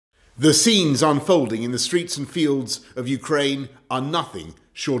The scenes unfolding in the streets and fields of Ukraine are nothing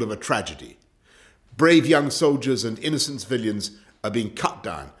short of a tragedy. Brave young soldiers and innocent civilians are being cut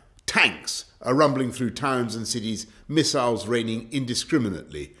down. Tanks are rumbling through towns and cities, missiles raining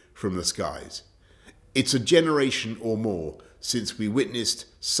indiscriminately from the skies. It's a generation or more since we witnessed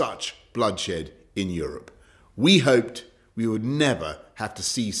such bloodshed in Europe. We hoped we would never have to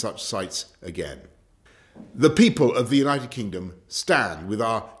see such sights again. The people of the United Kingdom stand with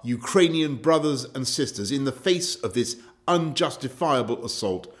our Ukrainian brothers and sisters in the face of this unjustifiable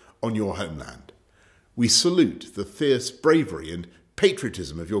assault on your homeland. We salute the fierce bravery and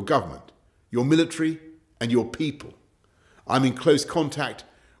patriotism of your government, your military and your people. I'm in close contact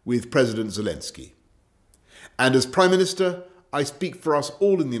with President Zelensky. And as Prime Minister, I speak for us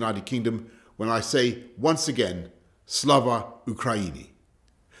all in the United Kingdom when I say once again, Slava Ukraini.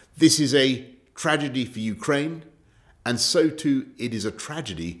 This is a tragedy for Ukraine, and so too it is a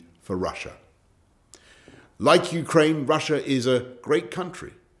tragedy for Russia. Like Ukraine, Russia is a great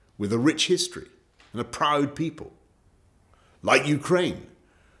country with a rich history and a proud people. Like Ukraine,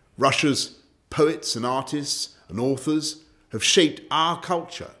 Russia's poets and artists and authors have shaped our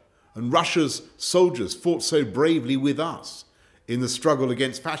culture, and Russia's soldiers fought so bravely with us in the struggle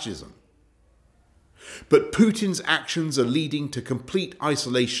against fascism. But Putin's actions are leading to complete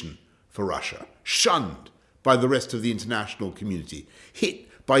isolation for Russia, shunned by the rest of the international community, hit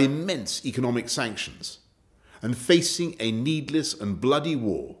by immense economic sanctions, and facing a needless and bloody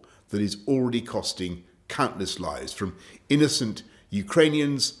war that is already costing countless lives, from innocent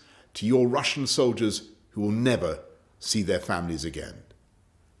Ukrainians to your Russian soldiers who will never see their families again.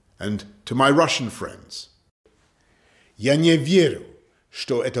 And to my Russian friends, я не верю,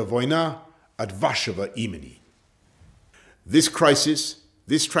 что эта война от вашего имени. This crisis,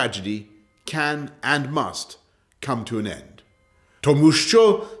 this tragedy can and must come to an end. Тому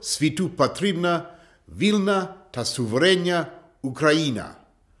що світу потрібна вільна та суверенна Україна.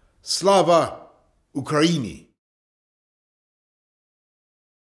 Слава Україні!